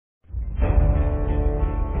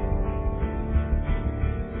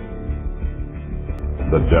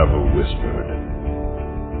The devil whispered,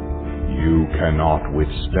 "You cannot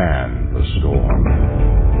withstand the storm."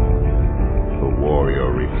 The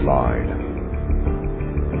warrior replied,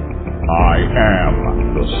 "I am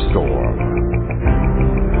the storm."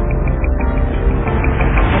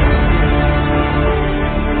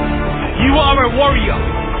 You are a warrior.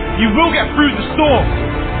 You will get through the storm.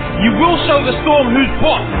 You will show the storm who's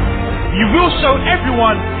boss. You will show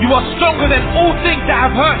everyone you are stronger than all things that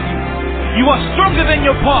have hurt you. You are stronger than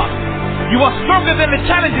your past. You are stronger than the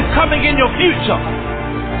challenges coming in your future.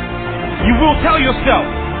 You will tell yourself,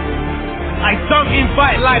 I don't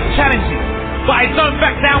invite life challenges, but I don't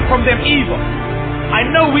back down from them either. I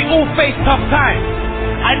know we all face tough times.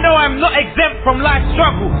 I know I'm not exempt from life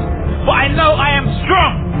struggles, but I know I am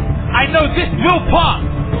strong. I know this will pass.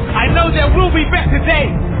 I know there will be better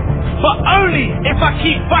days, but only if I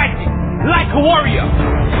keep fighting like a warrior,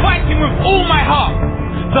 fighting with all my heart,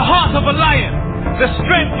 the heart of a lion. The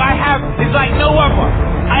strength I have is like no other.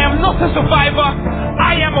 I am not a survivor,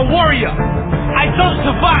 I am a warrior. I don't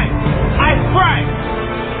survive, I thrive.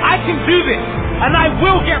 I can do this, and I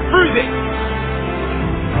will get through this.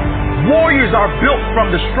 Warriors are built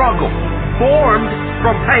from the struggle, formed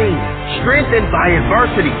from pain, strengthened by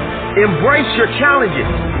adversity. Embrace your challenges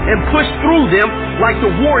and push through them like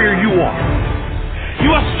the warrior you are.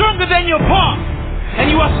 You are stronger than your past, and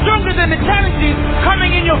you are stronger than the challenges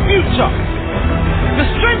coming in your future. The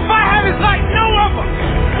strength I have is like no other.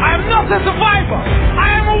 I am not a survivor, I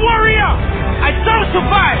am a warrior. I don't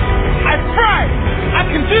survive, I thrive. I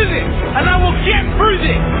can do this, and I will get through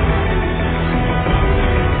this.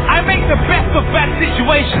 I make the best of bad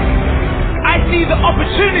situations. I see the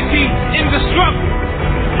opportunity in the struggle.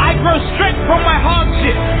 I grow strength from my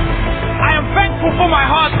hardship. I am thankful for my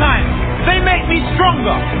hard times. They make me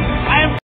stronger.